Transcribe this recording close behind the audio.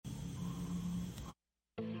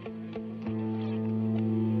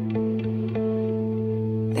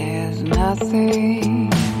nothing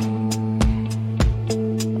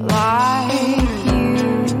like you,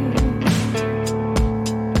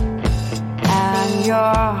 and your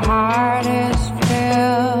heart is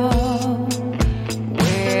filled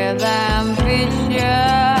with ambition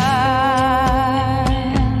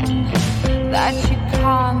that you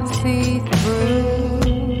can't see through.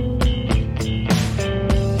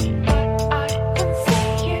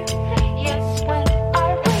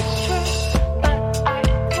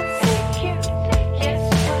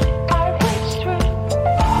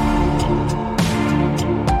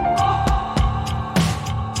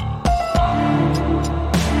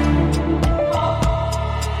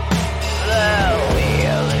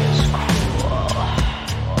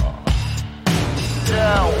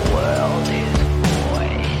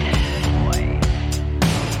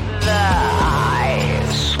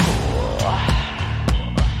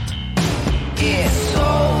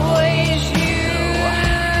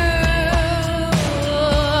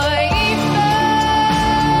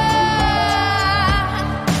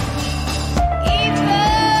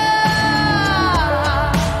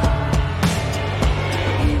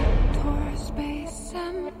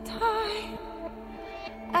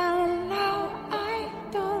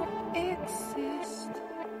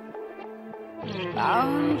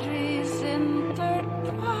 Boundaries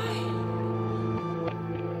intertwine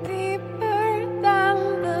deeper than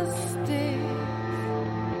the sticks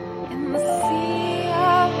in the sea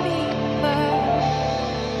of ether,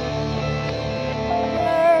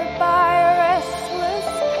 blurred by restless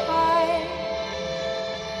tide.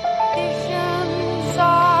 Visions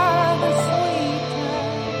are the sweeter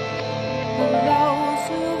for those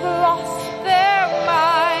who've lost their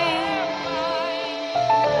mind.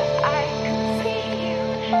 I can see you,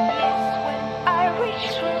 yes, when I reach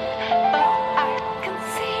through. But I can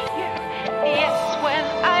see you, yes, when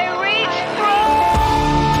I reach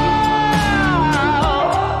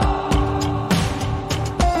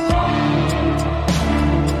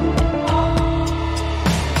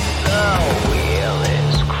The wheel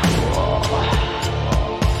is cruel.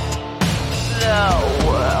 The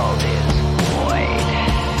world is void.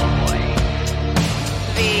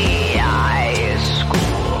 The eye is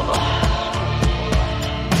school.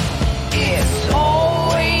 It's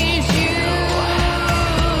always you.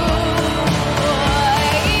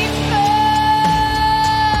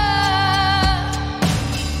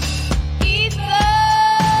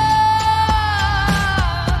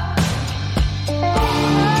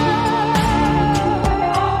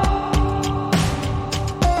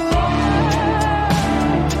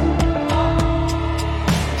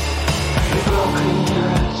 The broken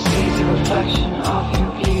mirror sees a reflection of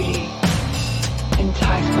your beauty,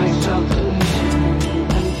 enticed by self-delusion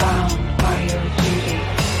and bound by your duty.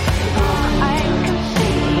 The broken I can mirror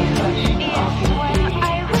see sees a you, reflection yes, of your when beauty, I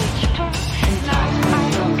reach through. Now enticed by I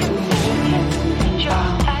can see self-delusion you, and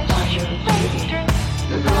just bound by as you your break duty. through.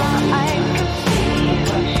 The Now broken I mirror can sees see a you,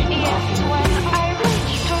 reflection of yes, your when beauty, I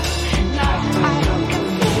reach through. Now enticed by I can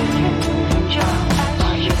see self-delusion you, and just bound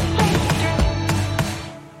by as you your break duty. through.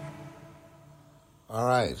 All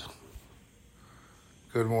right.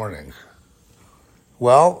 Good morning.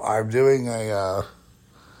 Well, I'm doing an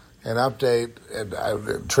update, and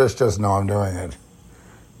Trish doesn't know I'm doing it.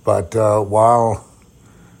 But while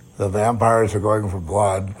the vampires are going for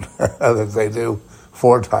blood, as they do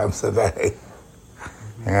 4 times a day,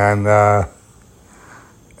 and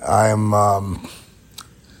I'm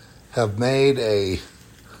have made a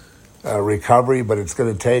recovery, but it's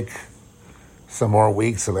going to take some more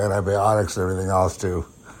weeks of antibiotics and everything else to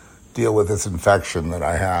deal with this infection that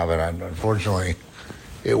I have. And unfortunately,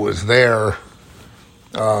 it was there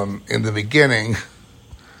in the beginning.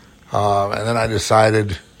 And then I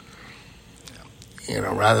decided,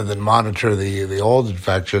 rather than monitor the old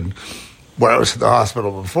infection, where I was at the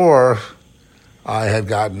hospital before, I had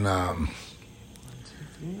gotten,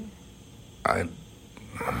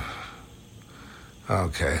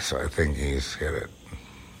 okay, so I think he's hit it.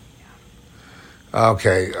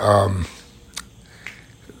 Okay,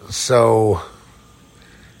 so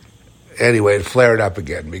anyway, it flared up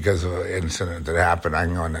again because of an incident that happened. I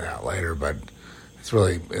can go into that later, but it's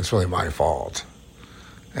really my fault.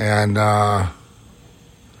 And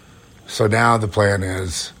so now the plan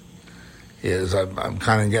is I'm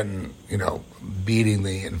kind of getting, beating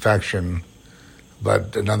the infection,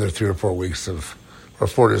 but another 3 or 4 weeks or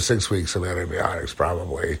 4 to 6 weeks of antibiotics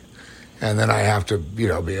probably. And then I have to, be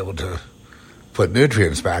able to put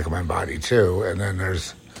nutrients back in my body too. And then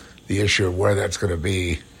there's the issue of where that's going to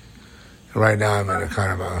be. Right now I'm in a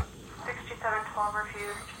kind of a 6712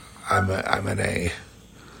 refused. I'm in a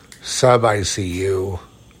sub-ICU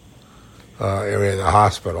area of the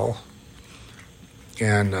hospital.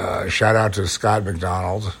 And shout out to Scott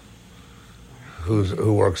McDonald,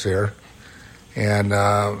 who works here. And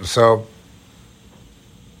so,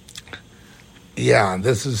 yeah,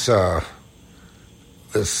 this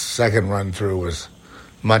second run through was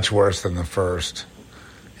much worse than the first.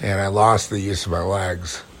 And I lost the use of my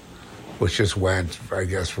legs, which just went, I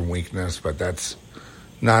guess, from weakness, but that's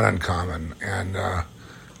not uncommon. And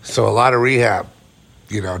so a lot of rehab,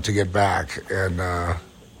 to get back. And,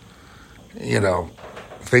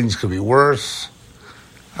 things could be worse.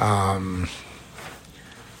 I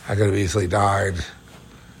could have easily died.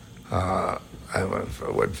 I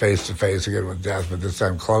went face to face again with death, but this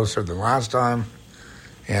time closer than last time.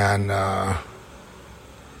 And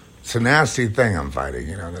it's a nasty thing I'm fighting,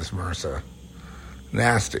 this MRSA.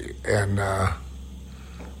 Nasty. And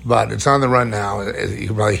but it's on the run now, as you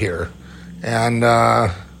can probably hear. And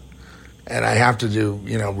I have to do,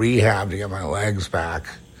 rehab to get my legs back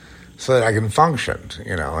so that I can function,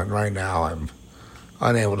 and right now I'm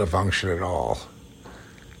unable to function at all.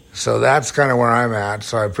 So that's kind of where I'm at.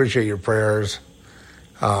 So I appreciate your prayers.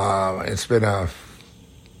 It's been a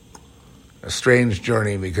strange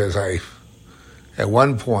journey because at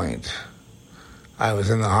one point, I was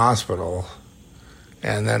in the hospital,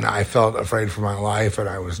 and then I felt afraid for my life, and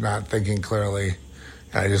I was not thinking clearly,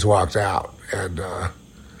 and I just walked out. And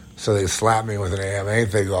so they slapped me with an AMA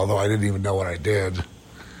thing, although I didn't even know what I did.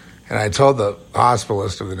 And I told the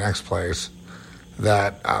hospitalist of the next place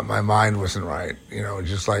that my mind wasn't right,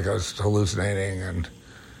 just like I was hallucinating and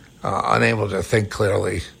unable to think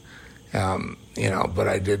clearly, but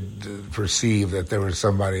I did perceive that there was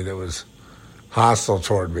somebody that was hostile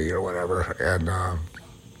toward me or whatever, and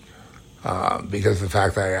because of the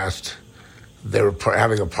fact that I asked, they were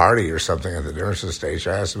having a party or something at the nurse's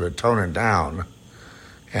station, I asked them to tone it down,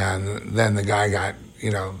 and then the guy got,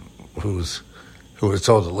 who was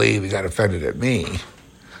told to leave, he got offended at me.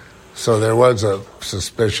 So there was a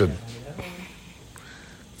suspicion.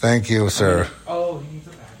 Thank you, sir. Oh, he needs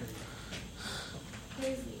a battery.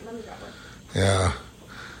 Please, let me grab one. Yeah.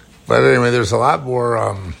 But anyway, there's a lot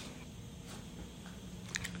more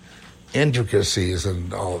intricacies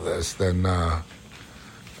in all of this than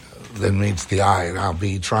meets the eye, and I'll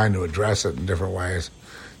be trying to address it in different ways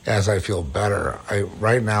as I feel better.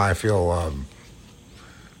 Right now I feel,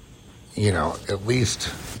 at least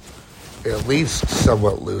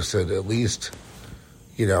somewhat lucid, at least,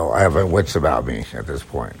 I have my wits about me at this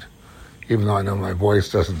point, even though I know my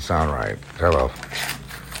voice doesn't sound right. Hello.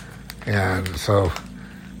 And so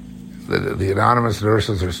the anonymous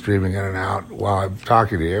nurses are streaming in and out while I'm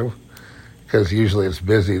talking to you, because usually it's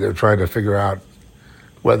busy. They're trying to figure out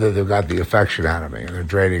whether they've got the infection out of me, and they're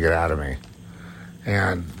draining it out of me.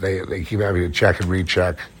 And they keep having to check and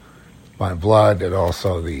recheck my blood and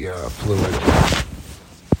also the fluid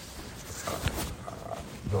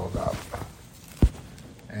build up.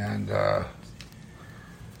 And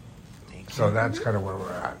so that's kind of where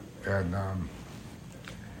we're at. And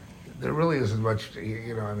there really isn't much,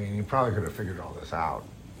 you probably could have figured all this out.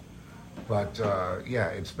 But yeah,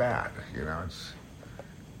 it's bad. It's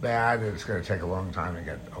bad, and it's going to take a long time to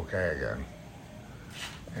get okay again.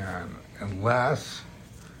 And unless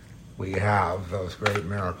we have those great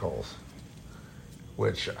miracles,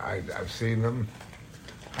 which I've seen them,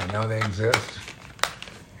 I know they exist,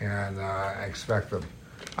 and I expect them.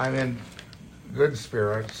 I'm in good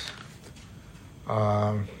spirits. In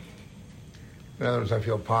other words, I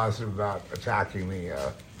feel positive about attacking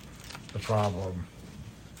the problem,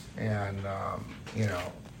 and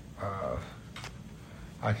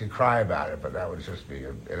I could cry about it, but that would just be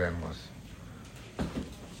an endless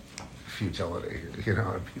futility.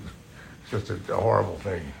 It's just a horrible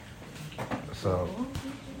thing. So,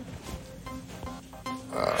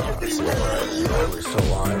 let's see, are we still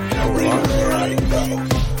live? No, we're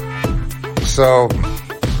live. So,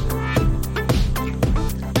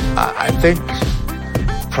 I think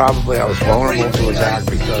probably I was vulnerable to attack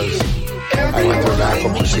because I went through a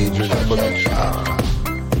medical procedure that put me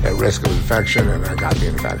at risk of infection, and I got the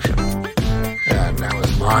infection. And that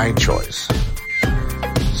was my choice.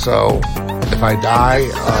 So, if I die,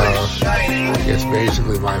 it's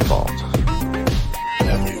basically my fault.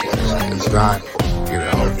 It's not,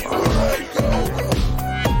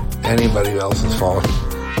 anybody else's fault.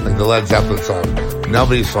 Like the Led Zeppelin song,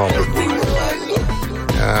 nobody's fault but mine.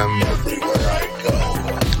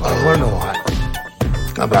 I've learned a lot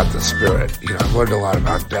about the spirit. I've learned a lot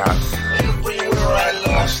about death.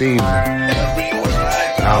 I've seen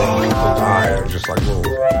how people die are just like little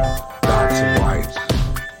dots of light.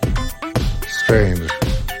 Strange.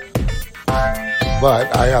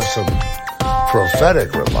 But I have some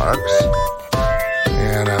prophetic remarks,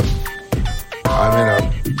 and I'm in a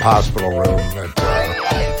hospital room that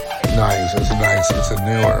nice. It's a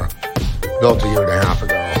newer, built a year and a half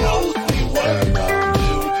ago, and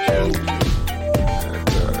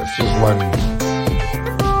it's just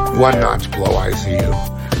one notch below ICU.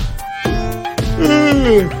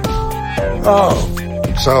 Oh,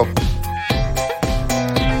 so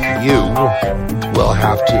you will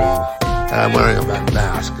have to. And I'm wearing a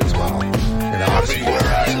mask as well, an oxygen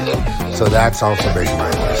mask. So that's also making my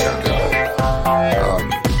voice sound good.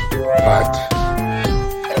 But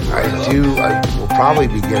I will probably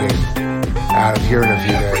be getting out of here in a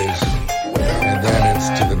few days, and then it's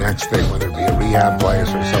to the next thing, whether it be a rehab place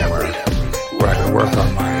or somewhere where I can work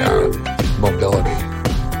on my mobility.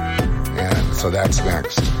 And so that's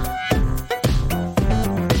next.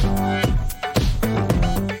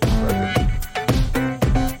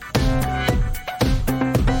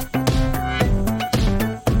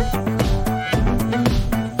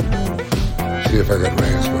 See if I can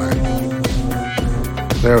raise mine.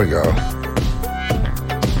 There we go.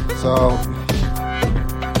 So,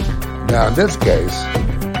 now in this case,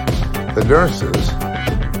 the nurses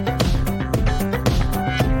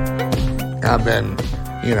have been,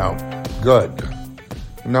 good.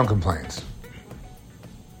 No complaints.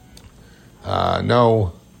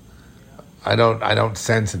 No, I don't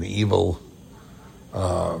sense an evil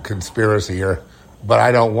conspiracy here, but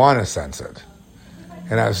I don't want to sense it.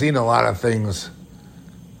 And I've seen a lot of things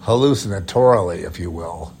hallucinatorily, if you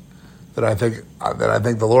will, that I think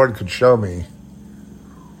the Lord could show me.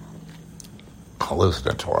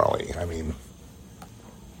 Hallucinatorily, I mean,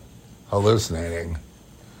 hallucinating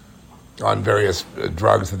on various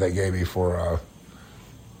drugs that they gave me for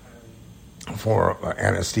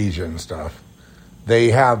anesthesia and stuff. They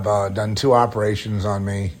have done 2 operations on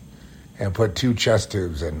me and put 2 chest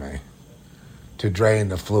tubes in me to drain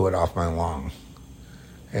the fluid off my lung.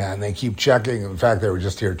 And they keep checking. In fact, they were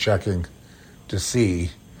just here checking to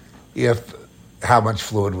see how much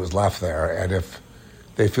fluid was left there. And if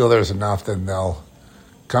they feel there's enough, then they'll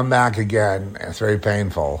come back again. It's very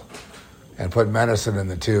painful. And put medicine in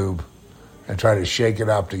the tube and try to shake it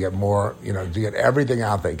up to get more, to get everything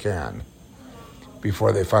out they can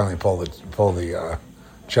before they finally pull the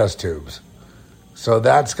chest tubes. So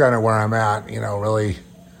that's kind of where I'm at, really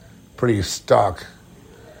pretty stuck.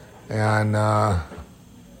 And,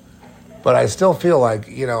 but I still feel like,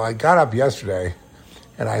 I got up yesterday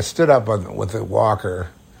and I stood up with the walker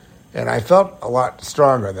and I felt a lot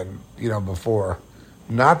stronger than, before.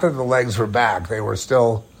 Not that the legs were back. They were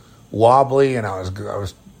still wobbly and I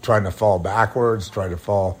was trying to fall backwards, trying to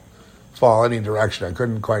fall any direction. I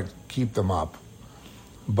couldn't quite keep them up.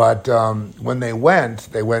 But when they went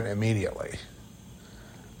immediately.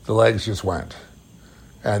 The legs just went.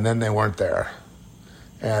 And then they weren't there.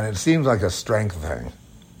 And it seems like a strength thing.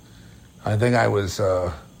 I think I was,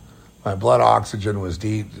 my blood oxygen was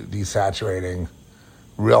desaturating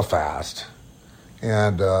real fast.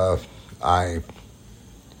 And I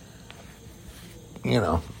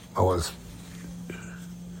was,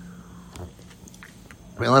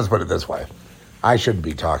 let's put it this way. I shouldn't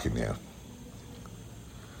be talking to you.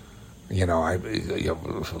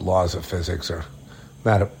 Laws of physics or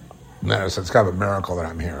medicine. It's kind of a miracle that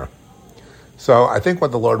I'm here. So I think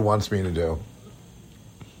what the Lord wants me to do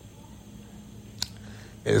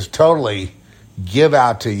is totally give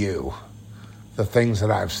out to you the things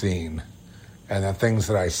that I've seen and the things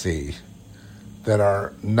that I see that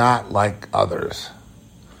are not like others.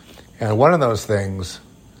 And one of those things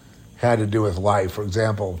had to do with life. For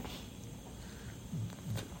example,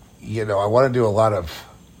 I want to do a lot of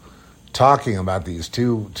talking about these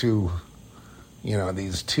two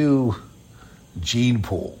gene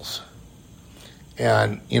pools.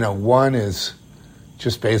 And, one is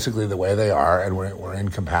just basically the way they are, and we're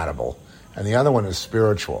incompatible. And the other one is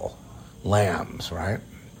spiritual, lambs, right?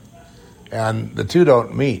 And the two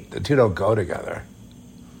don't meet. The two don't go together.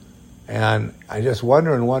 And I just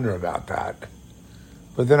wonder about that.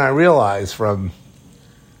 But then I realize from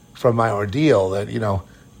my ordeal that,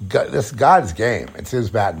 this God's game. It's his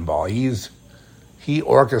bat and ball. He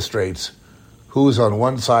orchestrates who's on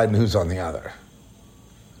one side and who's on the other.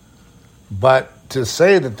 But to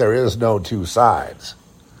say that there is no two sides,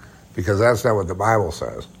 because that's not what the Bible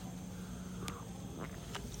says,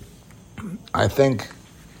 I think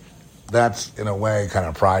that's in a way kind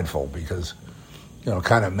of prideful because,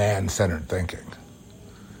 kind of man-centered thinking.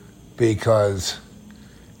 Because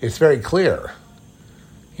it's very clear,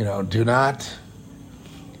 do not,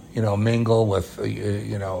 mingle with,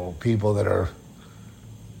 people that are,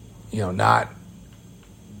 not,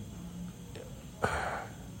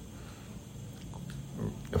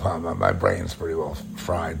 my brain's pretty well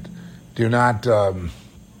fried. Do not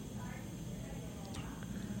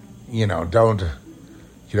don't,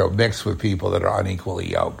 mix with people that are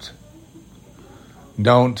unequally yoked.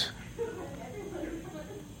 Don't,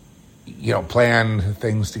 plan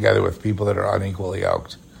things together with people that are unequally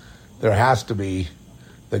yoked. There has to be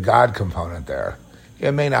the God component there.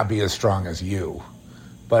 It may not be as strong as you,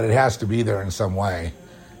 but it has to be there in some way.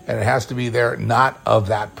 And it has to be there not of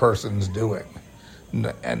that person's doing.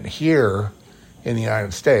 And here in the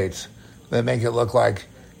United States, they make it look like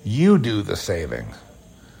you do the saving.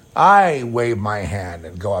 I wave my hand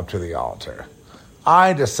and go up to the altar.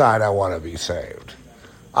 I decide I want to be saved.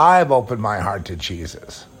 I've opened my heart to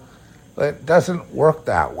Jesus. It doesn't work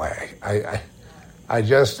that way. I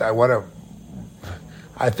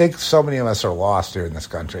think so many of us are lost here in this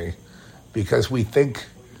country because we think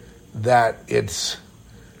that it's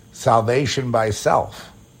salvation by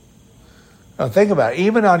self. Now think about it.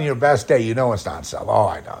 Even on your best day, it's not self. Oh,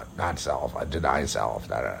 I know it. Not self. I deny self.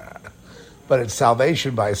 But it's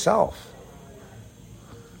salvation by self.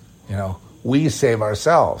 We save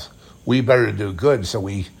ourselves. We better do good so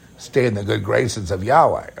we stay in the good graces of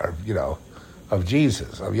Yahweh, or, of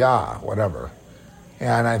Jesus, of Yah, whatever.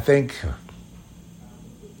 And I think,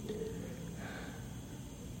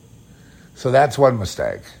 so that's one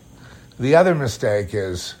mistake. The other mistake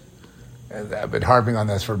is, and I've been harping on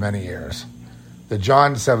this for many years, the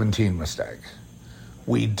John 17 mistake.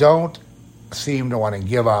 We don't seem to want to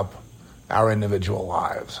give up our individual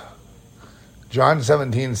lives. John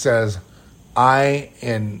 17 says, I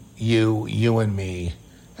in you, you in me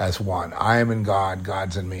as one. I am in God,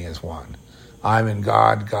 God's in me as one. I'm in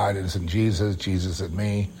God, God is in Jesus, Jesus in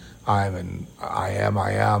me. I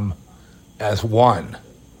am as one.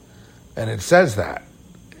 And it says that,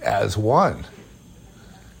 as one.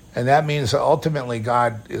 And that means that ultimately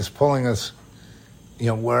God is pulling us,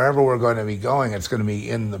 wherever we're going to be going, it's going to be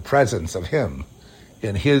in the presence of Him,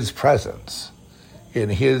 in His presence, in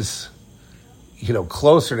His,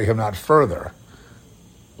 closer to Him, not further.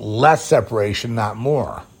 Less separation, not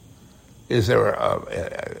more. Is there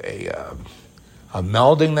a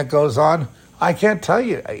melding that goes on? I can't tell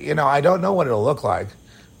you. I don't know what it'll look like,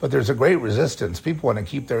 but there's a great resistance. People want to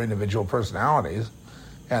keep their individual personalities,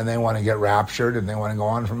 and they want to get raptured, and they want to go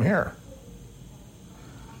on from here.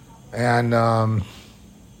 And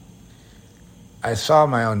I saw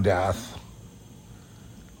my own death,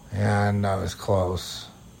 and I was close.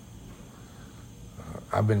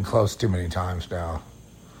 I've been close too many times now.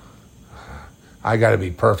 I got to be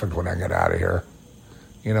perfect when I get out of here.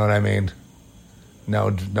 You know what I mean? No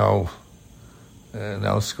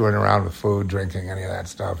screwing around with food, drinking, any of that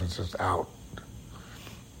stuff. It's just out.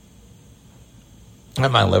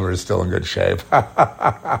 And my liver is still in good shape.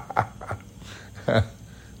 But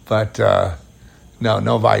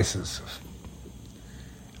no vices.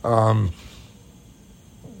 The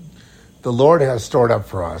Lord has stored up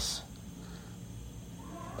for us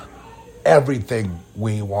everything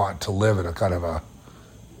we want to live in a kind of a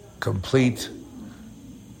complete,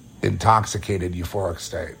 intoxicated, euphoric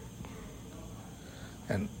state.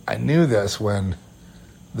 And I knew this when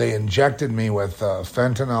they injected me with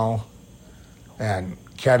fentanyl and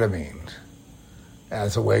ketamine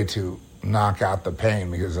as a way to knock out the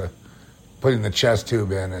pain, because putting the chest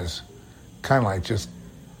tube in is kind of like just,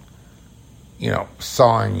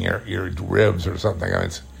 sawing your ribs or something. I mean,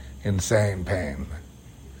 it's insane pain.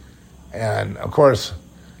 And, of course,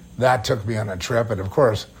 that took me on a trip. And, of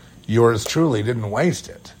course, yours truly didn't waste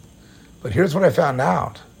it. But here's what I found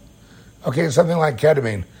out. Okay, something like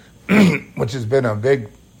ketamine, which has been a big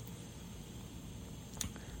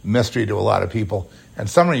mystery to a lot of people, and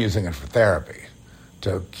some are using it for therapy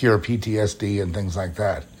to cure PTSD and things like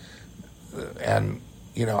that. And,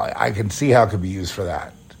 I can see how it could be used for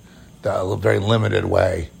that. The very limited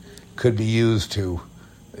way could be used to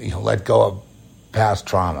let go of past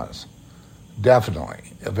traumas. Definitely.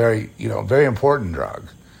 A very, very important drug.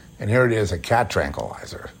 And here it is, a cat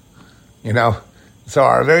tranquilizer. So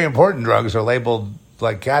our very important drugs are labeled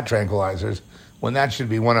like cat tranquilizers when that should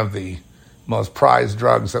be one of the most prized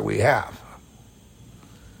drugs that we have,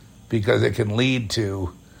 because it can lead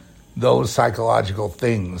to those psychological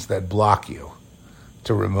things that block you,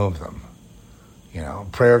 to remove them.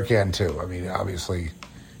 Prayer can too. I mean, obviously,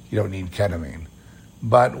 you don't need ketamine.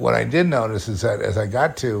 But what I did notice is that as I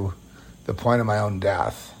got to the point of my own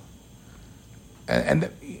death, and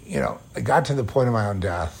I got to the point of my own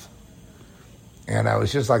death, and I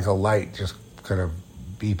was just like a light, just kind of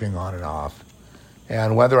beeping on and off.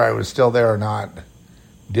 And whether I was still there or not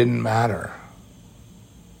didn't matter.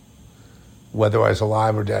 Whether I was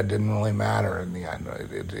alive or dead didn't really matter in the end.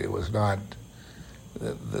 It was not,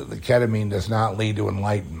 the ketamine does not lead to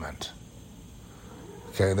enlightenment.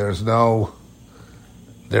 Okay, there's no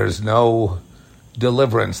there's no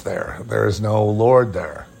deliverance there. There's no Lord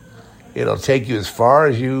there. It'll take you as far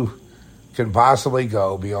as you can possibly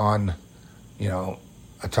go beyond,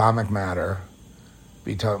 atomic matter,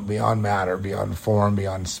 beyond matter, beyond form,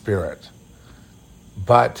 beyond spirit.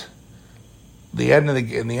 But in the end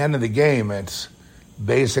of the game, it's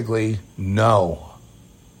basically no.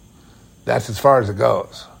 That's as far as it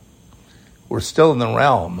goes. We're still in the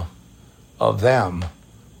realm of them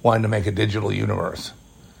wanting to make a digital universe.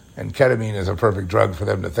 And ketamine is a perfect drug for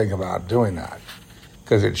them to think about doing that,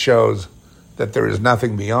 because it shows that there is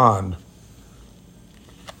nothing beyond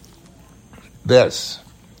this,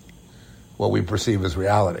 what we perceive as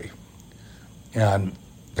reality. And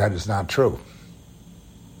that is not true.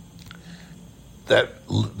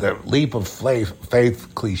 The leap of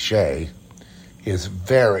faith cliche is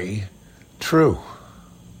very true.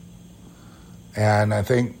 And I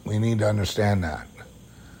think we need to understand that.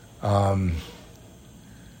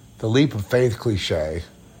 The leap of faith cliche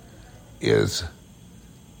is,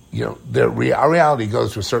 our reality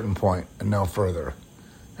goes to a certain point and no further.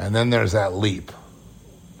 And then there's that leap.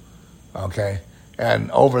 Okay?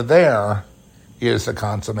 And over there is the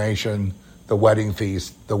consummation, the wedding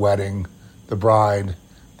feast, the wedding, the bride,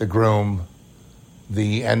 the groom,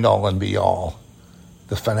 the end-all and be-all,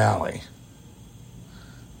 the finale.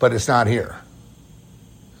 But it's not here.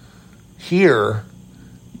 Here,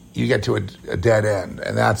 you get to a dead end,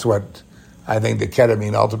 and that's what I think the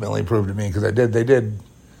ketamine ultimately proved to me, because they did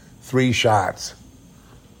 3 shots.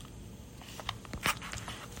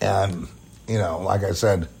 And, like I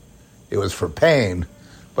said, it was for pain,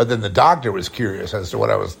 but then the doctor was curious as to what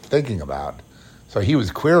I was thinking about. So he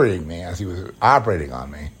was querying me as he was operating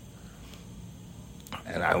on me.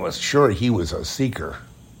 And I was sure he was a seeker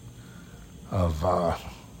of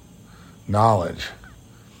knowledge.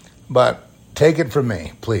 But take it from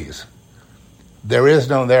me, please. There is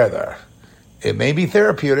no there. It may be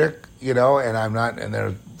therapeutic, and and there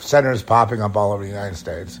are centers popping up all over the United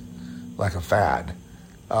States like a fad.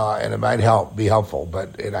 And it might be helpful,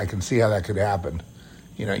 but I can see how that could happen.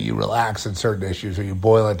 You relax in certain issues, or you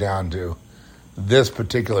boil it down to this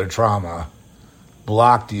particular trauma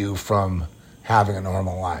blocked you from having a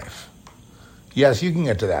normal life. Yes, you can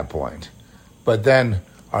get to that point. But then,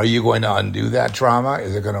 are you going to undo that trauma?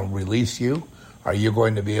 Is it going to release you? Are you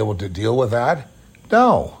going to be able to deal with that?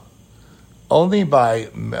 No. Only by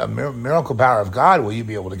a miracle power of God will you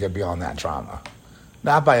be able to get beyond that trauma.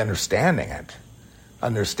 Not by understanding it.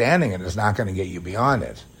 Understanding it is not going to get you beyond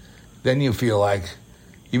it. Then you feel like,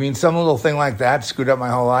 you mean some little thing like that screwed up my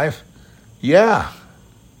whole life? Yeah.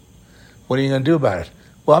 What are you going to do about it?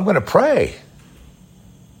 Well, I'm going to pray.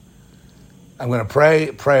 I'm going to pray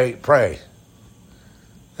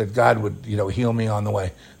that God would, heal me on the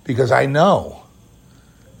way. Because I know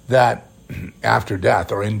that after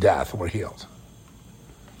death or in death, we're healed.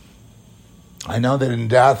 I know that in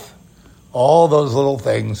death, all those little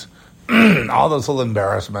things, all those little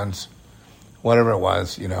embarrassments, whatever it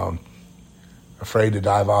was, afraid to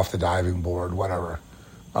dive off the diving board, whatever.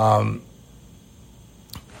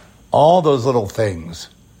 All those little things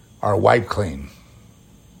are wiped clean,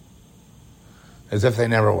 as if they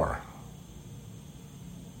never were.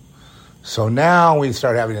 So now we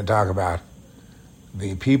start having to talk about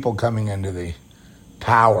the people coming into the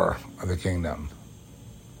power of the kingdom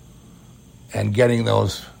and getting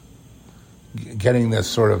this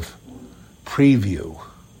sort of preview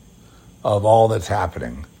of all that's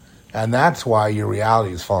happening. And that's why your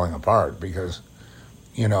reality is falling apart, because,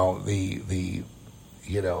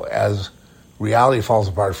 as reality falls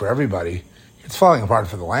apart for everybody, it's falling apart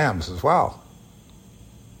for the lambs as well.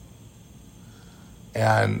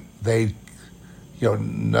 And they,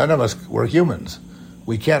 none of us, we're humans.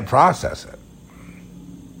 We can't process it.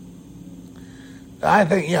 I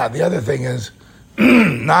think, the other thing is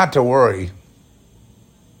not to worry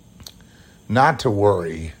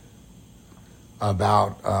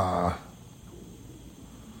about,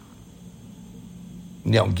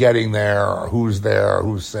 getting there or who's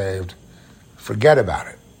saved. Forget about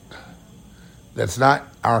it. That's not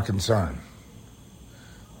our concern.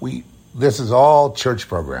 This is all church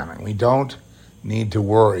programming. We don't need to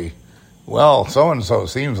worry. Well, so-and-so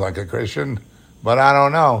seems like a Christian, but I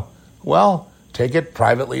don't know. Well, take it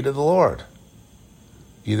privately to the Lord.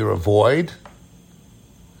 Either avoid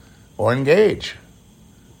or engage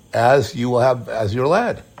as you're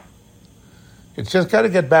led. It's just got to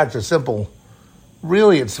get back to simple.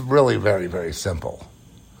 Really, it's really very, very simple.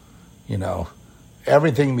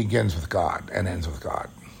 Everything begins with God and ends with God.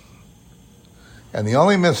 And the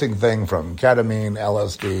only missing thing from ketamine,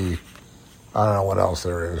 LSD, I don't know what else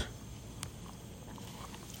there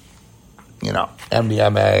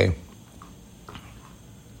MDMA,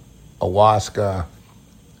 ayahuasca,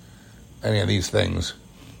 any of these things,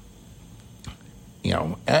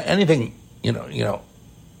 anything,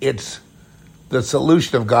 it's the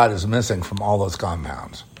solution of God is missing from all those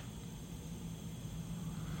compounds.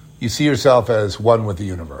 You see yourself as one with the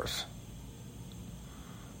universe.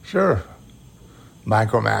 Sure.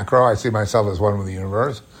 Macro, I see myself as one with the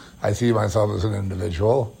universe. I see myself as an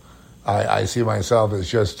individual. I see myself as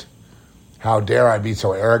just, how dare I be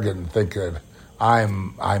so arrogant and think that I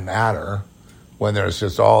matter when there's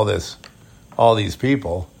just all these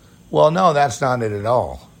people. Well, no, that's not it at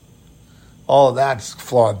all. All of that's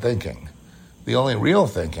flawed thinking. The only real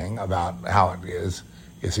thinking about how it is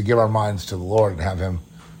to give our minds to the Lord and have Him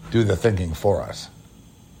do the thinking for us.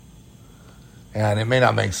 And it may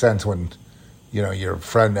not make sense when, your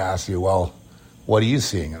friend asks you, well, what are you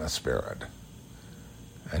seeing in the spirit?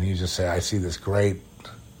 And you just say, I see this great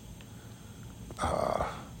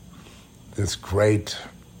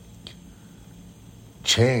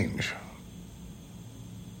change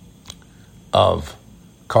of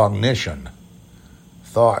cognition,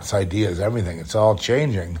 thoughts, ideas, everything. It's all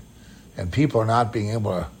changing, and people are not being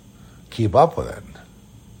able to keep up with it.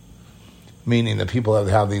 Meaning the people that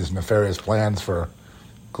have these nefarious plans for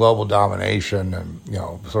global domination and,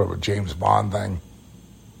 sort of a James Bond thing.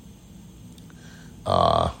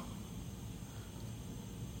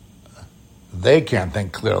 They can't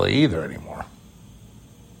think clearly either anymore.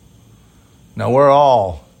 Now, we're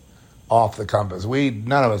all off the compass.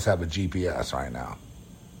 None of us have a GPS right now.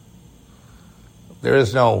 There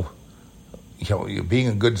is no, being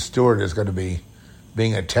a good steward is going to be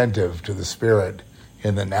being attentive to the Spirit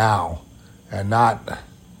in the now and not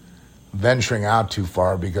venturing out too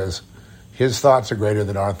far, because His thoughts are greater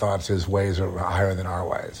than our thoughts. His ways are higher than our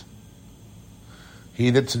ways. He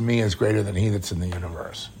that's in me is greater than he that's in the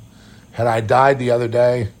universe. Had I died the other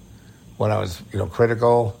day when I was,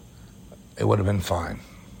 critical, it would have been fine.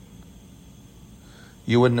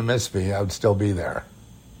 You wouldn't have missed me. I would still be there.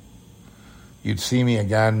 You'd see me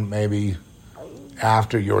again maybe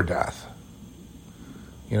after your death.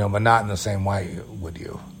 But not in the same way, would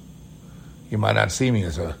you? You might not see me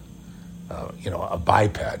as a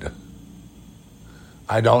biped.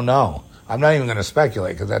 I don't know. I'm not even going to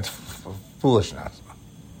speculate, because that's foolishness.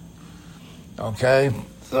 Okay?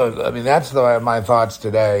 So, that's my thoughts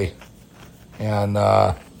today. And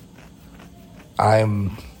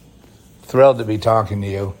I'm thrilled to be talking to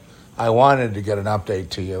you. I wanted to get an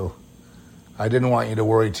update to you. I didn't want you to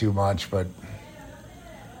worry too much, but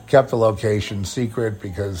kept the location secret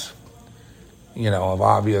because, of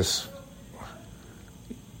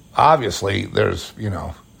obviously there's,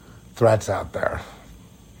 threats out there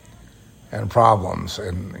and problems,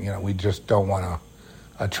 and, we just don't want to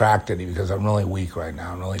attract any, because I'm really weak right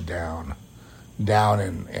now. I'm really down,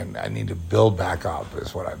 and I need to build back up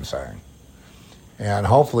is what I'm saying. And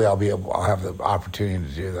hopefully I'll have the opportunity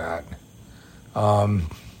to do that.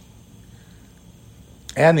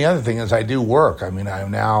 And the other thing is I do work. I'm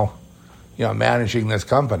now, managing this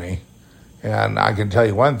company, and I can tell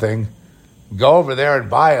you one thing: go over there and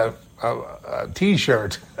buy a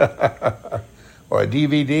T-shirt or a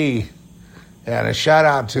DVD. And a shout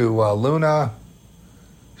out to Luna.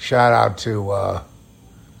 Shout out to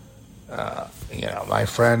my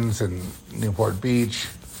friends in Newport Beach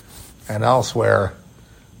and elsewhere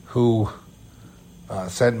who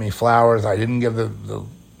sent me flowers. I didn't give the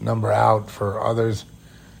number out for others.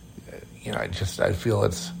 I feel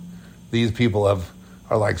these people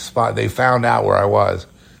are like they found out where I was,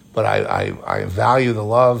 but I value the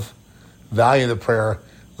love, value the prayer.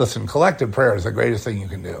 Listen, collective prayer is the greatest thing you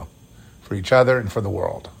can do for each other and for the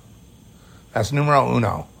world. That's numero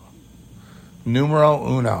uno. Numero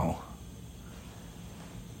uno.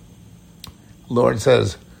 Lord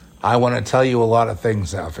says, I want to tell you a lot of things,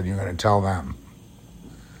 Zeph, and you're going to tell them.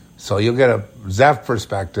 So you'll get a Zeph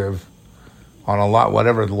perspective on a lot,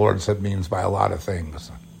 whatever the Lord said means by a lot of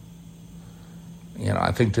things.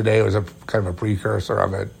 I think today was a kind of a precursor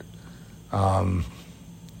of it.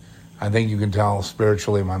 I think you can tell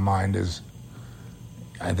spiritually my mind is,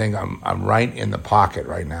 I think I'm right in the pocket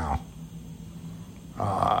right now.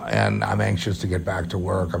 And I'm anxious to get back to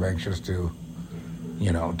work. I'm anxious to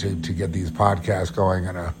get these podcasts going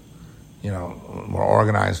in a, more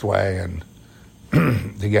organized way, and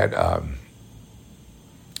to get,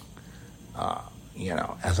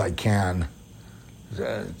 as I can,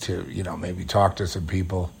 to maybe talk to some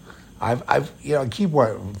people. I keep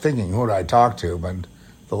thinking, who do I talk to? But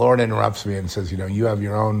the Lord interrupts me and says, you have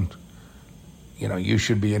your own, you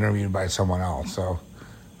should be interviewed by someone else. So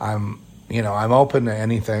I'm open to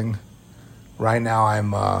anything. Right now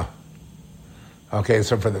I'm Okay,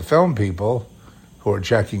 so for the film people who are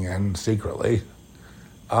checking in secretly,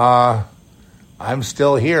 I'm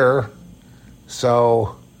still here.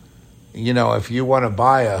 So, if you want to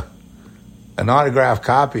buy an autographed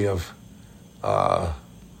copy of, the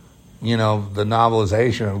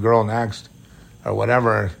novelization of Girl Next or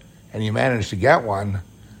whatever, and you manage to get one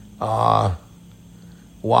while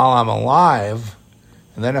I'm alive,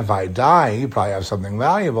 and then if I die, you probably have something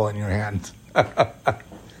valuable in your hands. I'm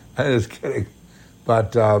just kidding.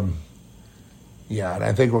 But, and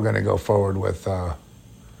I think we're going to go forward with the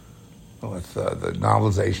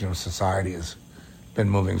novelization of Society has been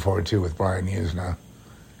moving forward, too, with Brian Usna.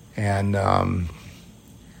 And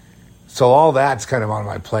so all that's kind of on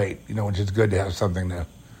my plate, which is good to have something to,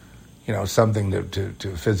 something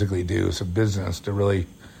to physically do, some business to really,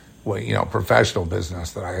 professional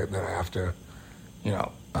business that I have to,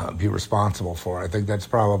 be responsible for. I think that's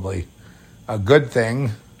probably a good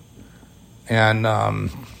thing. And I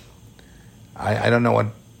don't know what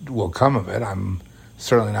will come of it. I'm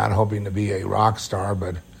certainly not hoping to be a rock star,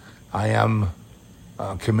 but I am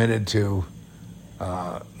committed to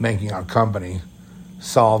making our company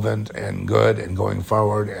solvent and good and going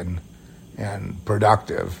forward and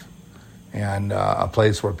productive, and a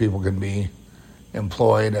place where people can be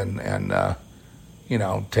employed and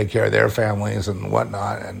take care of their families and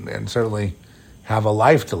whatnot, and certainly have a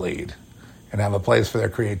life to lead and have a place for their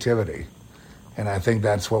creativity. And I think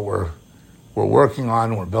that's what we're working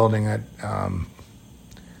on. We're building it.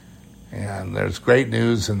 And there's great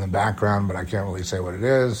news in the background, but I can't really say what it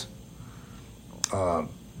is.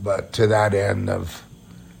 But to that end of,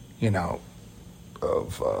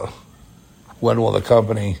 when will the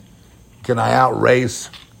company, can I outrace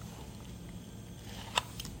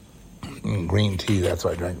green tea, that's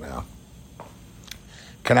what I drink now.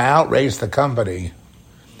 Can I outrace the company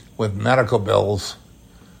with medical bills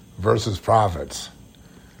versus profits?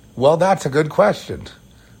 Well, that's a good question.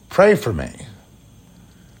 Pray for me.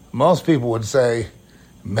 Most people would say,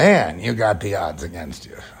 man, you got the odds against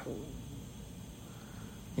you.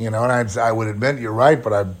 And I would admit you're right,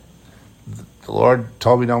 but the Lord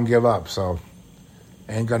told me don't give up, so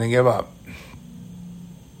I ain't going to give up.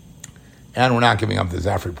 And we're not giving up the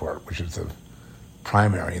Zeph Report, which is the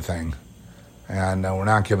primary thing. And we're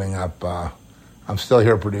not giving up. I'm still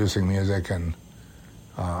here producing music, and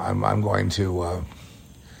I'm going to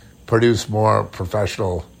produce more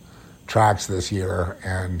professional tracks this year,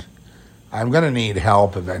 and I'm going to need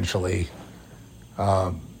help eventually,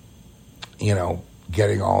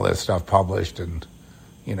 getting all this stuff published and,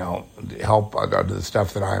 help under the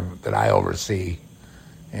stuff that I oversee.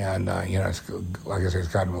 And, it's, like I say, it's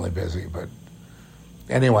gotten really busy. But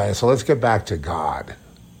anyway, so let's get back to God.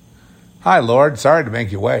 Hi, Lord. Sorry to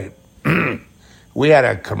make you wait. We had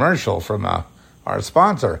a commercial from our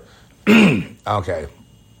sponsor. Okay.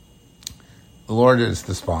 The Lord is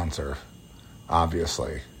the sponsor,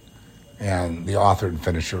 obviously, and the author and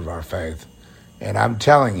finisher of our faith. And I'm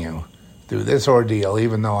telling you, through this ordeal,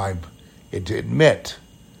 even though I admit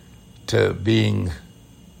to being,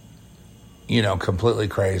 completely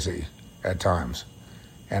crazy at times,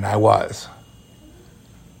 and I was,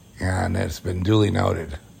 and it's been duly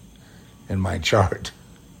noted in my chart,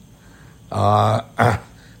 the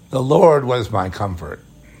Lord was my comfort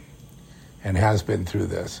and has been through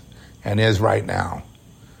this and is right now.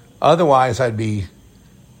 Otherwise, I'd be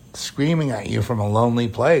screaming at you from a lonely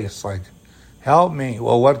place, like, help me.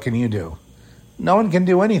 Well, what can you do? No one can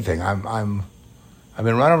do anything. I've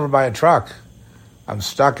been run over by a truck. I'm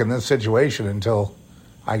stuck in this situation until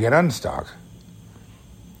I get unstuck.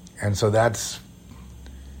 And so that's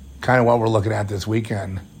kind of what we're looking at this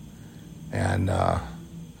weekend. And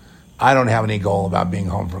I don't have any goal about being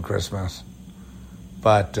home for Christmas.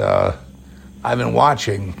 But I've been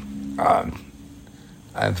watching,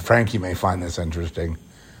 and Frankie may find this interesting,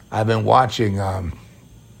 I've been watching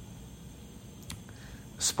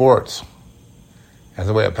sports as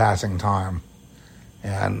a way of passing time,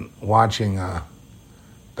 and watching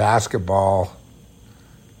basketball,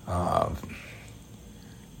 and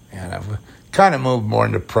I've kind of moved more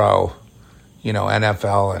into pro,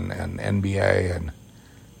 NFL and NBA,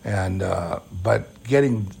 and but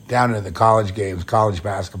getting down into the college games, college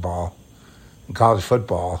basketball and college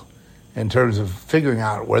football, in terms of figuring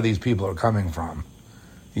out where these people are coming from,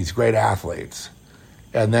 these great athletes,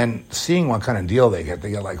 and then seeing what kind of deal they get.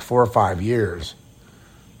 They get like 4 or 5 years,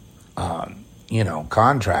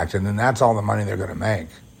 contract, and then that's all the money they're going to make.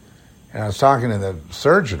 And I was talking to the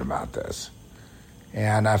surgeon about this,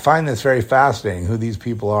 and I find this very fascinating, who these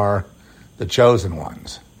people are, the chosen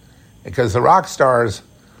ones. Because the rock stars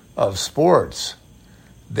of sports,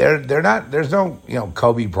 they're not. There's no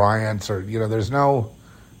Kobe Bryant's or there's no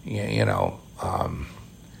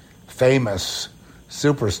famous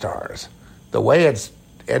superstars. The way it's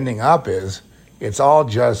ending up is it's all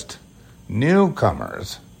just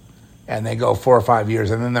newcomers, and they go 4 or 5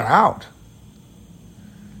 years and then they're out.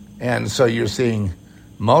 And so you're seeing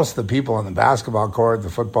most of the people on the basketball court, the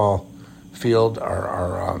football field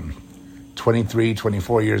are 23,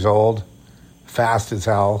 24 years old, fast as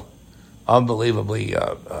hell, unbelievable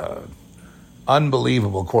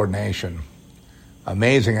coordination,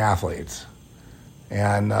 amazing athletes.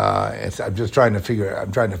 And I'm trying to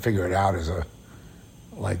figure it out as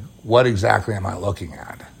what exactly am I looking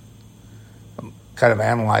at? I'm kind of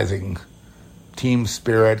analyzing team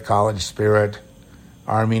spirit, college spirit,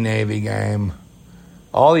 Army-Navy game,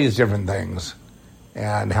 all these different things,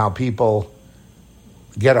 and how people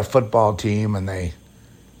get a football team and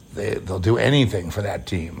they'll do anything for that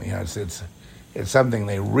team. It's something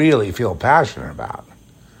they really feel passionate about.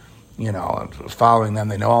 Following them,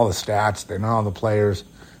 they know all the stats, they know all the players,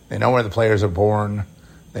 they know where the players are born,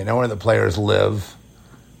 they know where the players live,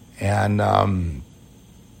 and I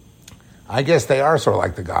guess they are sort of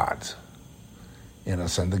like the gods, in a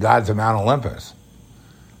sense, the gods of Mount Olympus.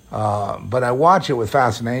 But I watch it with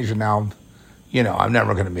fascination now. I'm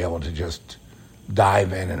never going to be able to just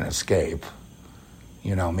dive in and escape.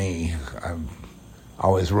 Me, I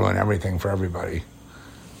always ruin everything for everybody.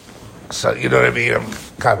 So, you know what I mean? I'm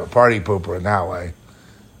kind of a party pooper in that way.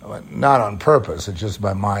 But not on purpose. It's just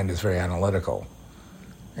my mind is very analytical.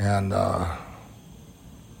 And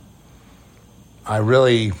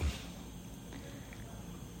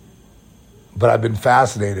but I've been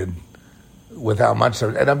fascinated with how much,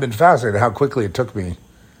 and I've been fascinated how quickly it took me.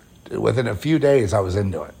 Within a few days, I was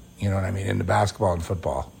into it. You know what I mean? Into basketball and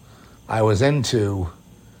football. I was into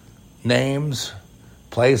names,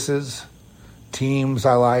 places, teams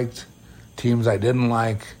I liked, teams I didn't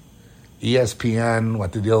like, ESPN,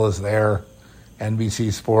 what the deal is there,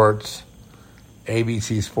 NBC Sports,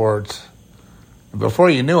 ABC Sports. Before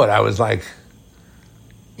you knew it, I was like,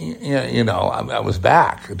 I was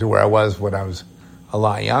back to where I was when I was a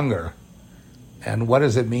lot younger. And what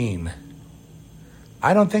does it mean?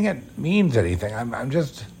 I don't think it means anything. I'm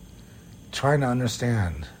just trying to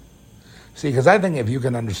understand. See, because I think if you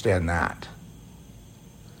can understand that,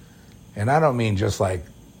 and I don't mean just like,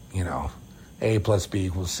 A plus B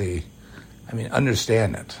equals C. I mean,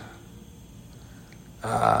 understand it.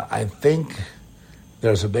 I think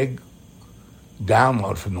there's a big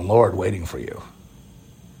download from the Lord waiting for you.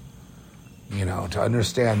 To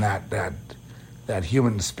understand that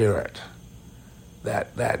human spirit,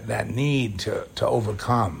 that need to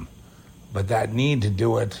overcome, but that need to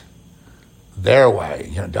do it their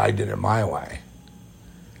way. I did it my way.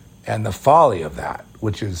 And the folly of that,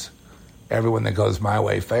 which is everyone that goes my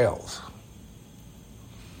way fails.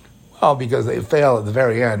 Well, because they fail at the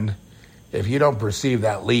very end. If you don't perceive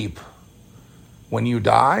that leap when you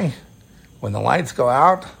die, when the lights go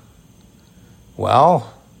out,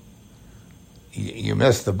 well, you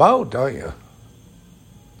miss the boat, don't you?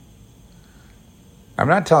 I'm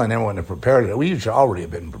not telling everyone to prepare to die. We should already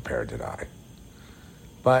have been prepared to die.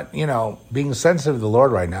 But, being sensitive to the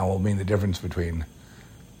Lord right now will mean the difference between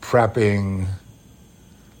prepping,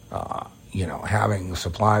 having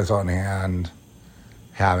supplies on hand,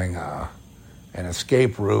 having an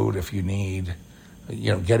escape route if you need,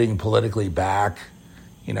 getting politically back,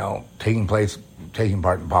 taking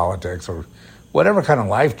part in politics or whatever kind of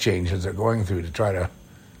life changes they're going through to try to,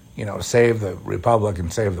 save the republic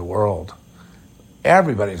and save the world.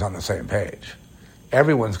 Everybody's on the same page.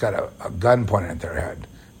 Everyone's got a gun pointed at their head.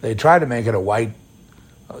 They try to make it a white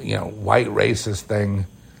racist thing,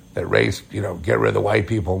 that race, get rid of the white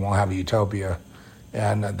people and we'll have a utopia.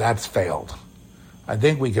 And that's failed. I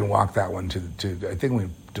think we can walk that one I think we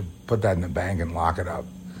to put that in the bank and lock it up.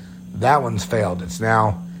 That one's failed. It's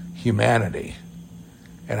now humanity.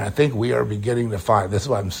 And I think we are beginning to find, this is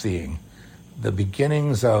what I'm seeing, the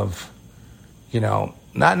beginnings of,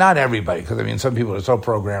 not everybody, because some people are so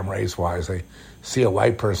programmed race-wise, they see a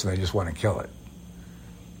white person, they just want to kill it.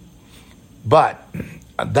 But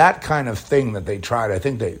that kind of thing that they tried, I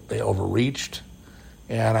think they overreached,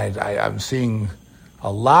 and I'm seeing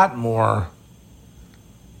a lot more,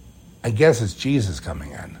 I guess it's Jesus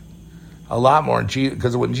coming in, a lot more,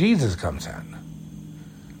 because when Jesus comes in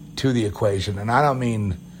to the equation, and I don't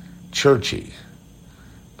mean churchy,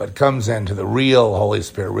 but comes into the real Holy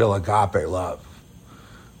Spirit, real agape love,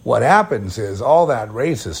 what happens is all that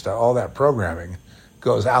racist stuff, all that programming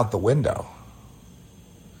goes out the window.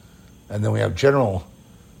 And then we have general,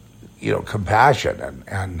 compassion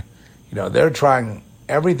and they're trying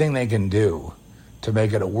everything they can do to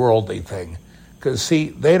make it a worldly thing. Because, see,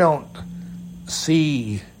 they don't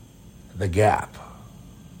see the gap.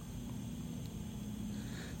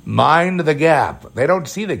 Mind the gap. They don't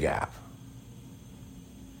see the gap.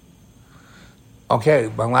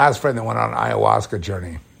 Okay, my last friend that went on an ayahuasca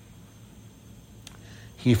journey,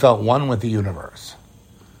 he felt one with the universe,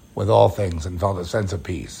 with all things, and felt a sense of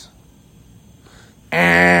peace.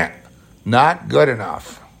 Not good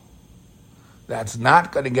enough. That's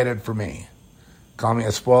not going to get it for me. Call me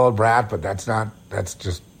a spoiled brat, but that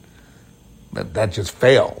just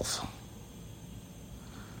fails.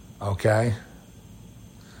 Okay?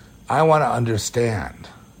 I want to understand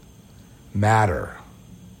matter,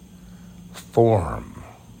 form,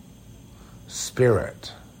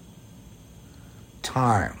 spirit,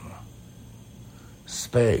 time,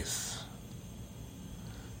 space,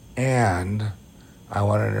 and I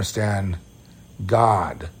want to understand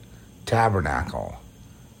God, tabernacle,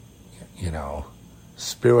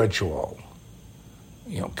 spiritual,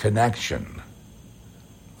 connection.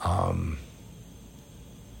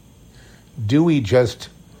 Do we just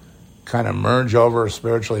kind of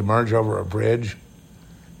spiritually merge over a bridge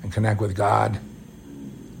and connect with God?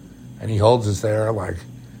 And he holds us there like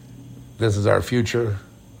this is our future.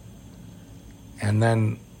 And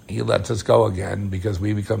then he lets us go again because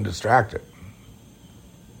we become distracted.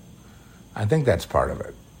 I think that's part of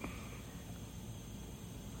it.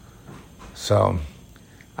 So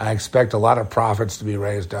I expect a lot of prophets to be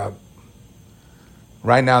raised up.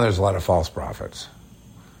 Right now there's a lot of false prophets.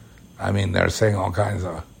 I mean, they're saying all kinds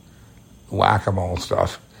of whack-a-mole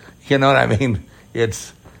stuff. You know what I mean?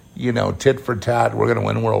 It's, tit for tat, we're going to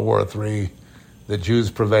win World War III, the Jews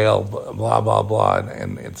prevail, blah, blah, blah.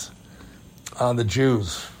 And it's the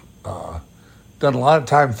Jews. Done a lot of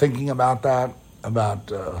time thinking about that, about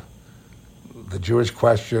the Jewish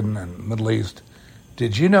question and Middle East.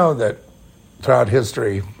 Did you know that throughout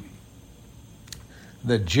history,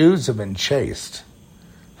 the Jews have been chased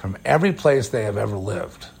from every place they have ever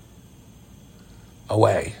lived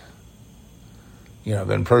away?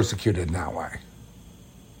 Been persecuted in that way.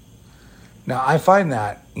 Now, I find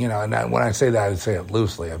that, and when I say that, I say it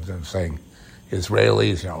loosely. I'm saying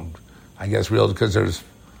Israelis, I guess real, because there's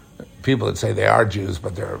people that say they are Jews,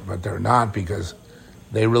 but they're not, because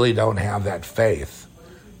they really don't have that faith.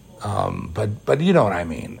 But you know what I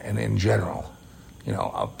mean. And in general,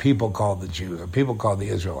 a people called the Jews, a people called the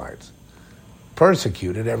Israelites,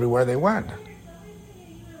 persecuted everywhere they went.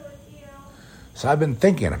 So I've been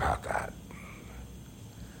thinking about that.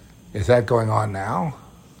 Is that going on now?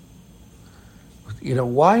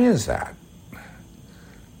 Why is that?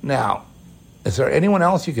 Now, is there anyone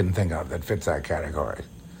else you can think of that fits that category?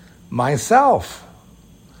 Myself.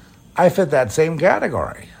 I fit that same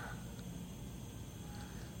category.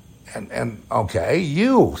 And okay,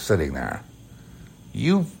 you sitting there.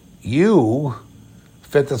 You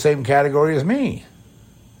fit the same category as me.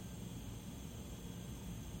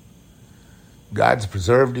 God's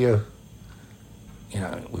preserved you.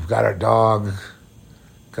 We've got our dog,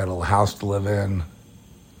 got a little house to live in.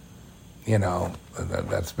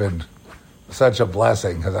 That's been such a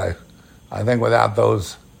blessing, because I think without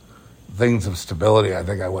those things of stability, I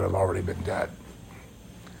think I would have already been dead.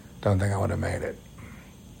 Don't think I would have made it.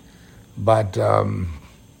 But, the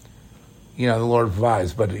Lord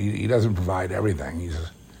provides, but he doesn't provide everything.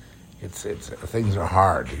 Things are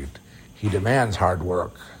hard. He demands hard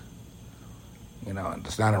work.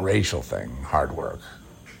 It's not a racial thing, hard work.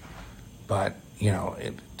 But,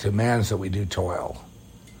 it demands that we do toil.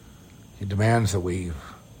 He demands that we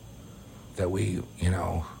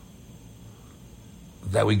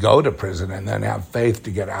go to prison and then have faith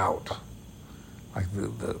to get out. Like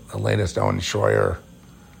the latest Owen Schroyer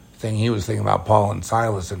thing, he was thinking about Paul and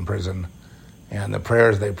Silas in prison and the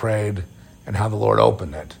prayers they prayed and how the Lord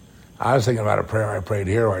opened it. I was thinking about a prayer I prayed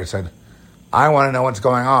here where I said, I want to know what's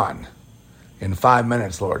going on. In 5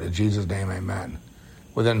 minutes, Lord, in Jesus' name, amen.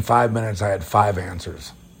 Within 5 minutes, I had 5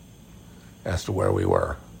 answers as to where we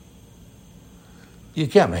were. You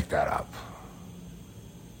can't make that up.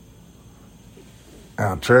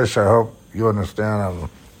 Now, Trish, I hope you understand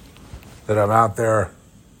that I'm out there.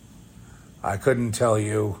 I couldn't tell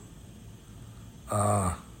you.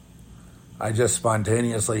 I just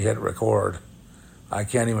spontaneously hit record. I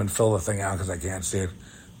can't even fill the thing out because I can't see it.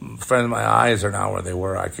 Friend, my eyes are not where they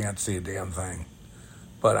were. I can't see a damn thing.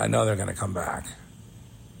 But I know they're going to come back.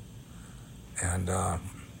 And,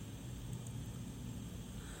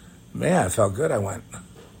 man, it felt good. I went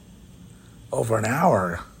over an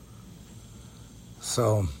hour.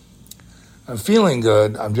 So I'm feeling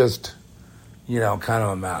good. I'm just, kind of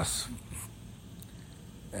a mess.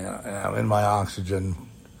 And I'm in my oxygen.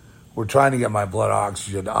 we're trying to get my blood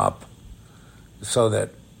oxygen up so that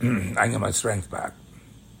I can get my strength back.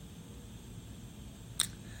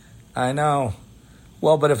 I know.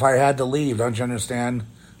 Well, but if I had to leave, don't you understand?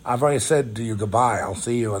 I've already said to you goodbye. I'll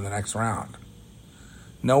see you in the next round.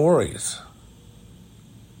 No worries.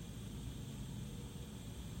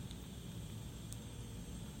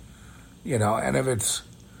 You know, and if it's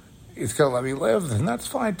going to let me live, then that's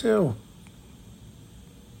fine too.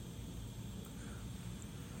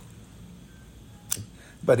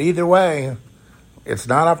 But either way, it's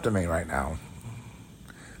not up to me right now.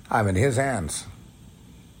 I'm in his hands.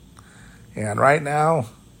 And right now,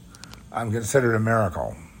 I'm considered a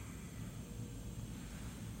miracle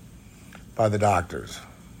by the doctors.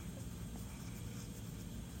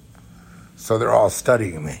 So they're all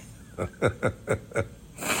studying me.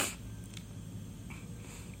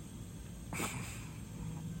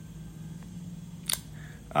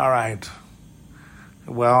 All right.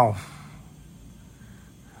 Well,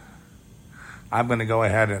 I'm going to go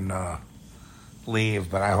ahead and leave,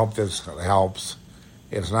 but I hope this helps.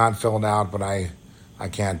 It's not filled out, but I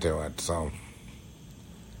can't do it. So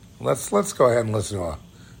let's go ahead and listen to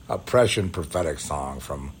a Prescient prophetic song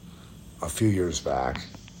from a few years back.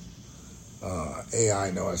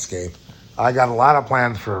 AI No Escape. I got a lot of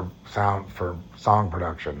plans for song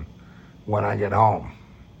production when I get home.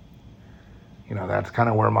 You know, that's kind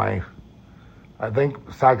of where I think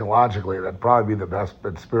psychologically that'd probably be the best,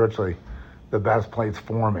 but spiritually the best place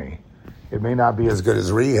for me. It may not be as good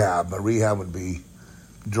as rehab, but rehab would be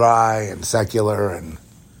dry and secular and,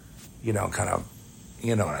 you know, kind of,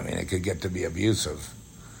 you know what I mean? It could get to be abusive.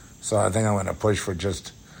 So I think I'm going to push for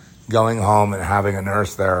just going home and having a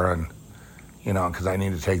nurse there and, you know, because I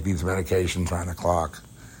need to take these medications around the clock.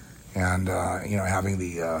 And, you know, having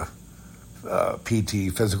the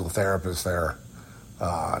PT, physical therapist there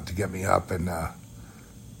to get me up and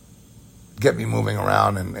get me moving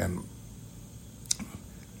around and,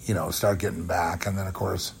 you know, start getting back. And then, of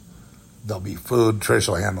course, there'll be food. Trish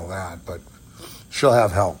will handle that, but she'll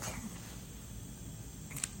have help.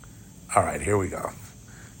 All right, here we go.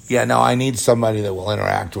 Yeah, no, I need somebody that will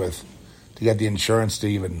interact with to get the insurance to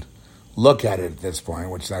even look at it at this point,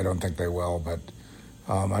 which I don't think they will, but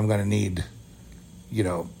I'm going to need, you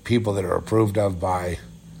know, people that are approved of by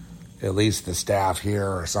at least the staff here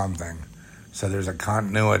or something. So there's a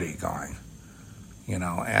continuity going, you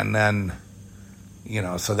know, and then, you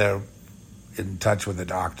know, so they're in touch with the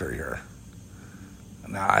doctor here.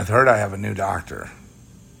 Now, I've heard I have a new doctor,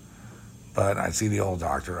 but I see the old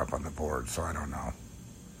doctor up on the board, so I don't know.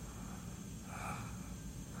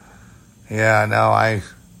 Yeah, no,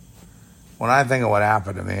 when I think of what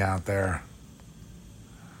happened to me out there,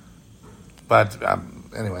 but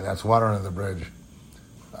anyway, that's water under the bridge.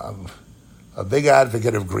 I'm a big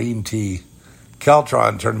advocate of green tea.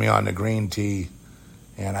 Keltron turned me on to green tea,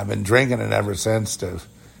 and I've been drinking it ever since to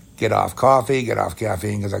get off coffee, get off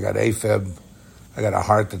caffeine, because I got AFib. I got a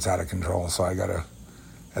heart that's out of control, so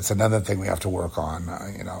that's another thing we have to work on,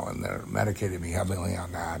 you know, and they're medicating me heavily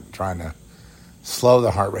on that, trying to slow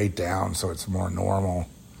the heart rate down so it's more normal.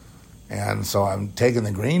 And so I'm taking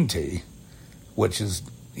the green tea, which is,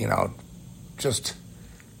 you know, just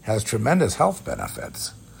has tremendous health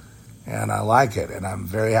benefits. And I like it, and I'm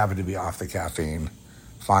very happy to be off the caffeine.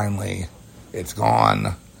 Finally, it's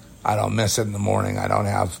gone. I don't miss it in the morning. I don't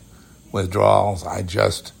have withdrawals. I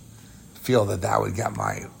just feel that would get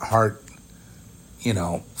my heart, you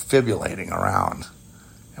know, fibrillating around.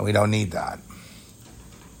 And we don't need that.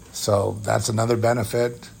 So that's another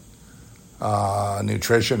benefit.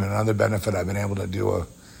 Nutrition, another benefit. I've been able to do a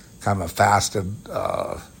kind of a fasted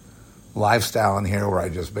lifestyle in here where I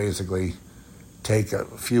just basically take a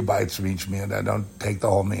few bites from each meal. I don't take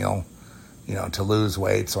the whole meal, you know, to lose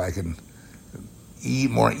weight so I can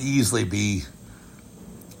eat more easily, be,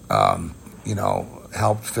 you know,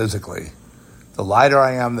 helped physically. The lighter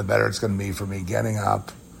I am, the better it's going to be for me getting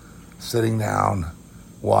up, sitting down,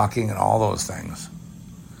 walking, and all those things.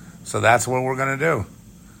 So that's what we're going to do.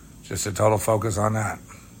 Just a total focus on that.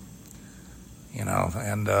 You know,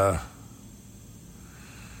 and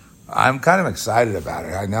I'm kind of excited about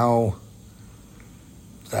it. I know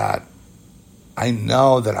that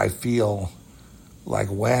I feel like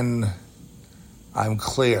when I'm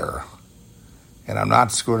clear and I'm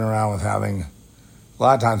not screwing around with having, a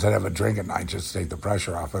lot of times I'd have a drink at night just to take the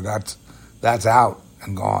pressure off, but that's out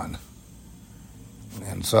and gone.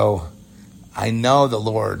 And so I know the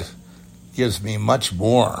Lord gives me much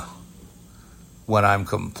more when I'm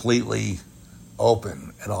completely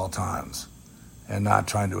open at all times and not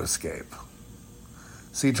trying to escape.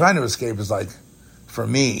 See, trying to escape is like, for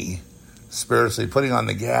me, spiritually, putting on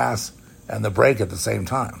the gas and the brake at the same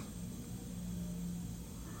time.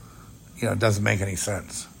 it doesn't make any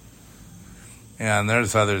sense. And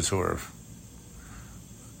there's others who are,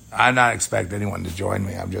 I'm not expecting anyone to join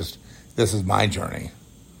me. This is my journey.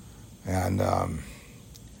 And,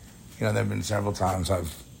 there have been several times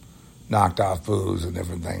I've knocked off booze and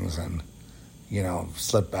different things and,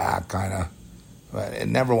 slipped back kind of. But it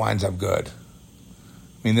never winds up good. I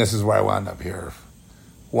mean, this is where I wound up here.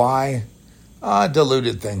 Why?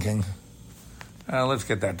 Deluded thinking. Let's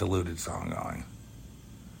get that deluded song going.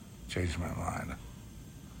 Changed my mind.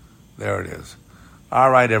 There it is. All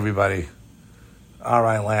right, everybody. All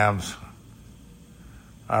right, lambs.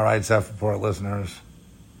 All right, Zeph Report listeners.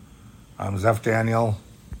 I'm Zeph Daniel.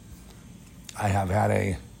 I have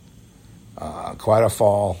had quite a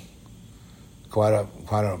fall, quite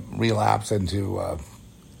a relapse into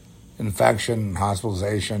infection,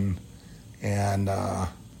 hospitalization, and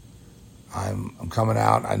I'm coming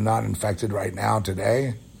out. I'm not infected right now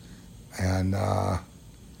today, and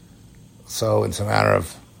so it's a matter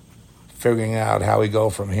of figuring out how we go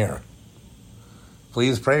from here.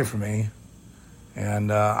 Please pray for me,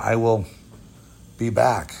 and I will be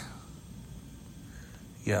back.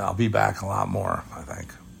 Yeah, I'll be back a lot more, I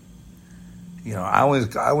think. I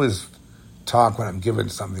always talk when I'm given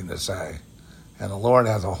something to say. And the Lord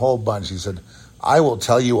has a whole bunch. He said, I will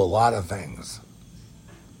tell you a lot of things.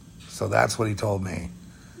 So that's what he told me.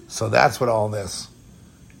 So that's what all this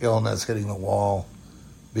illness, hitting the wall,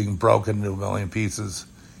 being broken into a million pieces,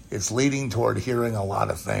 it's leading toward hearing a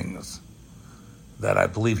lot of things that I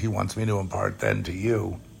believe he wants me to impart then to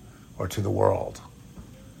you or to the world.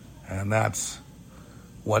 And that's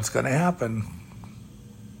what's going to happen.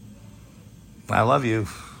 I love you.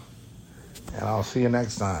 And I'll see you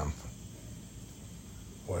next time.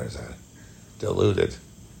 Where is that? Deluded.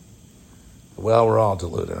 Well, we're all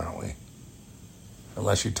deluded, aren't we?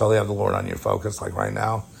 Unless you totally have the Lord on your focus, like right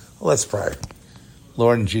now. Well, let's pray.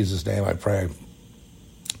 Lord, in Jesus' name, I pray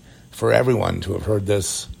for everyone to have heard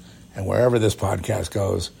this, and wherever this podcast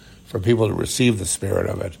goes, for people to receive the spirit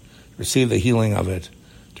of it, receive the healing of it,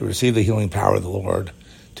 to receive the healing power of the Lord,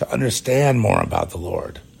 to understand more about the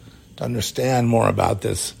Lord, to understand more about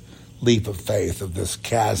this leap of faith, of this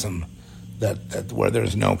chasm that where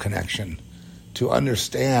there's no connection, to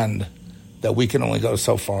understand that we can only go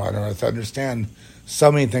so far on earth, to understand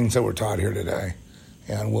so many things that were taught here today,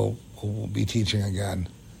 and we'll be teaching again,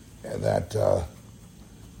 and that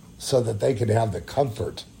so that they could have the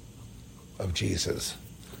comfort of Jesus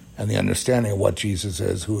and the understanding of what Jesus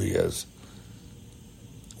is, who he is,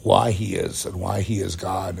 why he is, and why he is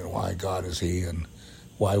God, and why God is he, and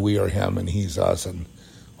why we are him and he's us, and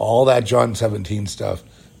all that John 17 stuff,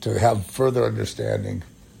 to have further understanding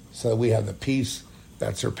so that we have the peace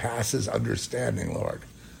that surpasses understanding, Lord,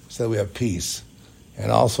 so that we have peace.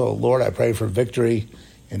 And also, Lord, I pray for victory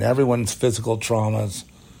in everyone's physical traumas,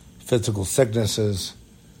 physical sicknesses,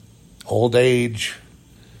 old age,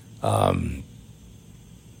 heart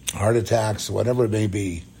attacks, whatever it may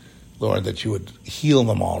be, Lord, that you would heal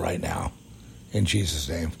them all right now, in Jesus'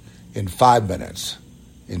 name, in 5 minutes,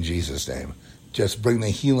 in Jesus' name. Just bring the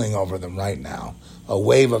healing over them right now, a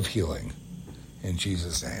wave of healing, in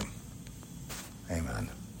Jesus' name. Amen.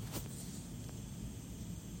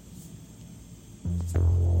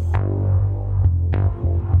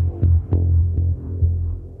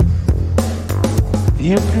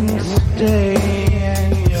 You can stay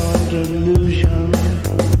in your delusion.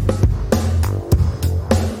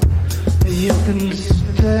 You can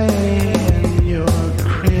stay in your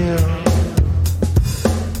crib.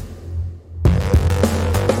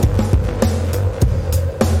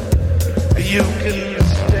 You can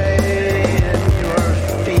stay in your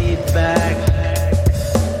feedback.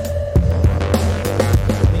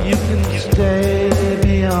 You can stay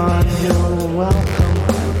beyond your welcome.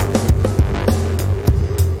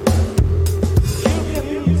 You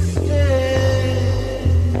can stay.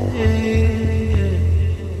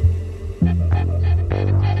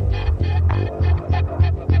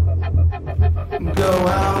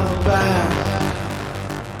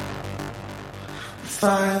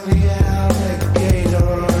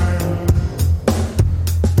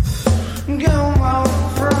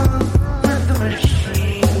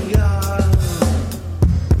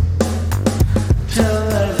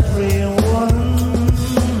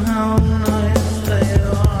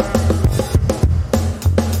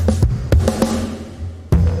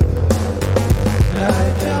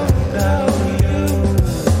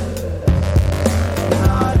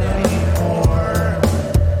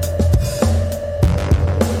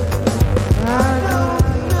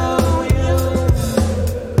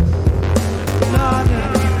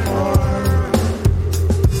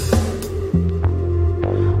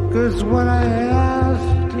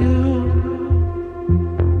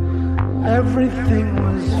 everything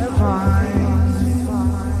was fine.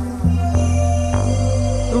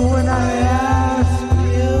 When I asked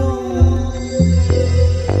you,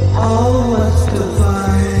 all was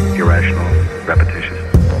divine. Irrational, repetitious.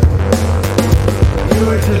 You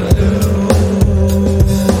were deluded.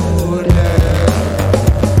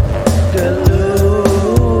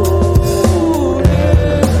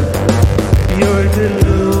 You're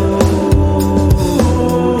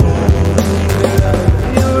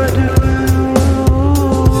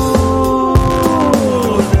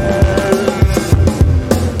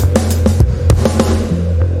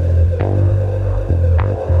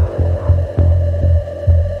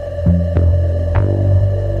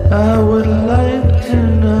I would like to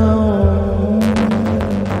know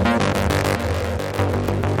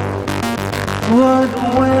what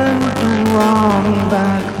went wrong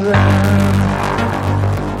back then.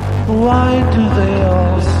 Why do they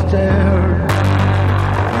all stare?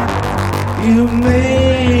 You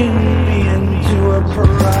made me into a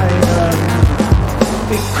pariah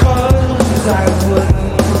because I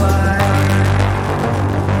wouldn't lie.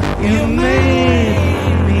 You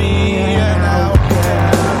made me an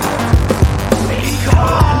outcast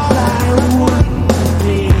because I wouldn't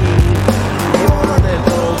be your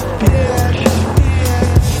little bitch.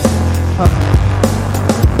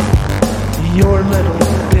 Your little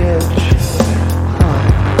bitch.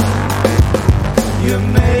 You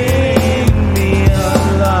made me a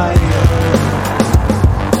liar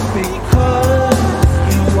because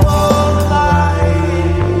you all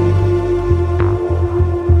lied.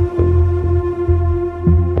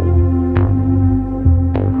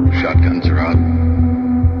 Shotguns are out.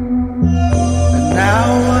 And now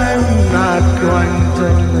I'm not going to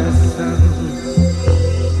listen.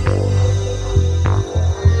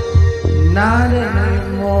 Not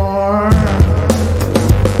anymore.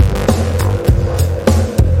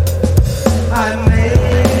 I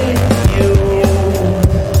made you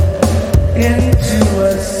into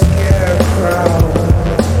a scarecrow.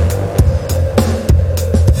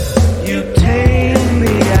 You take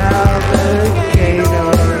me alligator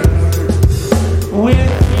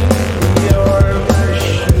with your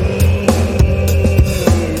machine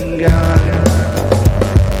gun.